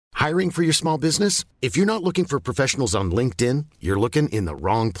Hiring for your small business? If you're not looking for professionals on LinkedIn, you're looking in the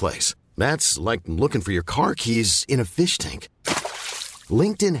wrong place. That's like looking for your car keys in a fish tank.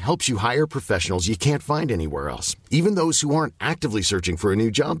 LinkedIn helps you hire professionals you can't find anywhere else, even those who aren't actively searching for a new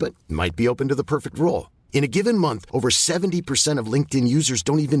job but might be open to the perfect role. In a given month, over 70% of LinkedIn users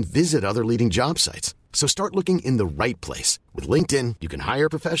don't even visit other leading job sites. So start looking in the right place. With LinkedIn, you can hire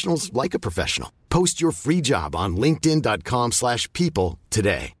professionals like a professional. Post your free job on linkedin.com/people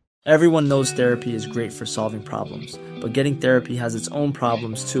today. Everyone knows therapy is great for solving problems, but getting therapy has its own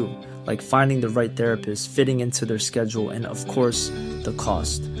problems too, like finding the right therapist, fitting into their schedule, and of course, the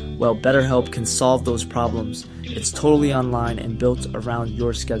cost. Well, BetterHelp can solve those problems. It's totally online and built around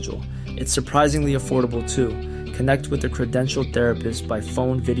your schedule. It's surprisingly affordable too. Connect with a credentialed therapist by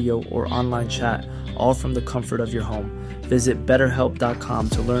phone, video, or online chat, all from the comfort of your home. Visit BetterHelp.com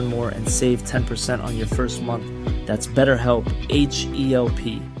to learn more and save 10% on your first month. That's BetterHelp,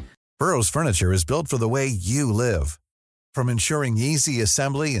 H-E-L-P. Burrow's furniture is built for the way you live. From ensuring easy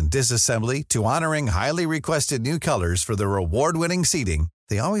assembly and disassembly to honoring highly requested new colors for their award-winning seating,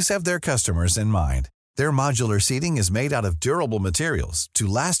 they always have their customers in mind. Their modular seating is made out of durable materials to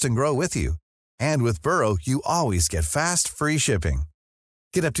last and grow with you. And with Burrow, you always get fast, free shipping.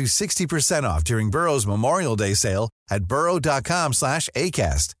 Get up to 60% off during Burrow's Memorial Day sale at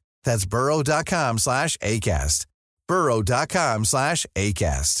burrow.com/ACAST. That's burrow.com/ACAST.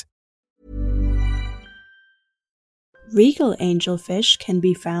 burrow.com/ACAST. Regal angelfish can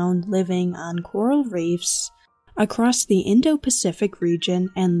be found living on coral reefs across the Indo-Pacific region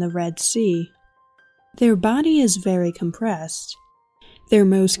and the Red Sea. Their body is very compressed. Their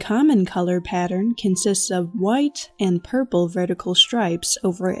most common color pattern consists of white and purple vertical stripes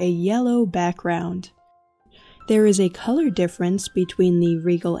over a yellow background. There is a color difference between the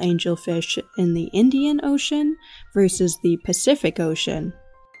regal angelfish in the Indian Ocean versus the Pacific Ocean.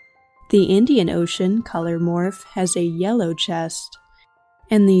 The Indian Ocean color morph has a yellow chest,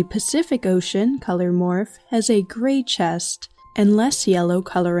 and the Pacific Ocean color morph has a gray chest and less yellow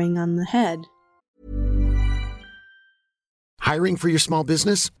coloring on the head. Hiring for your small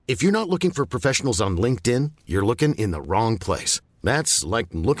business? If you're not looking for professionals on LinkedIn, you're looking in the wrong place. That's like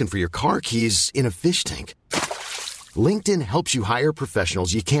looking for your car keys in a fish tank. LinkedIn helps you hire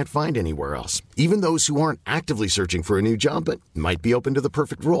professionals you can't find anywhere else, even those who aren't actively searching for a new job but might be open to the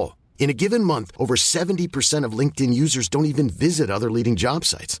perfect role. In a given month, over 70% of LinkedIn users don't even visit other leading job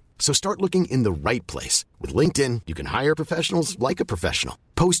sites. So start looking in the right place. With LinkedIn, you can hire professionals like a professional.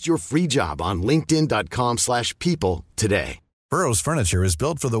 Post your free job on linkedin.com/people today. Burrow's furniture is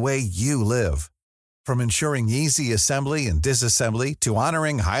built for the way you live. From ensuring easy assembly and disassembly to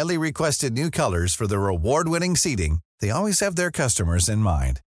honoring highly requested new colors for their award-winning seating, they always have their customers in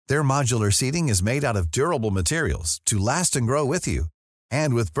mind. Their modular seating is made out of durable materials to last and grow with you.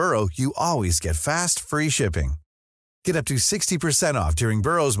 And with Burrow, you always get fast, free shipping. Get up to 60% off during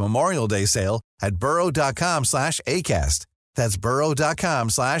Burrow's Memorial Day sale at burrow.com/ACAST. That's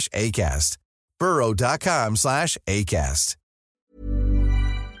burrow.com/ACAST. burrow.com/ACAST.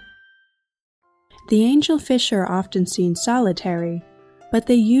 The angelfish are often seen solitary, but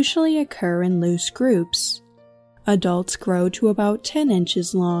they usually occur in loose groups. Adults grow to about 10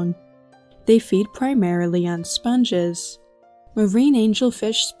 inches long. They feed primarily on sponges. Marine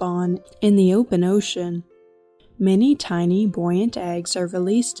angelfish spawn in the open ocean. Many tiny, buoyant eggs are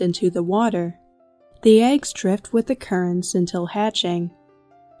released into the water. The eggs drift with the currents until hatching.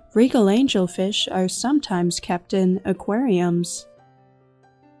 Regal angelfish are sometimes kept in aquariums.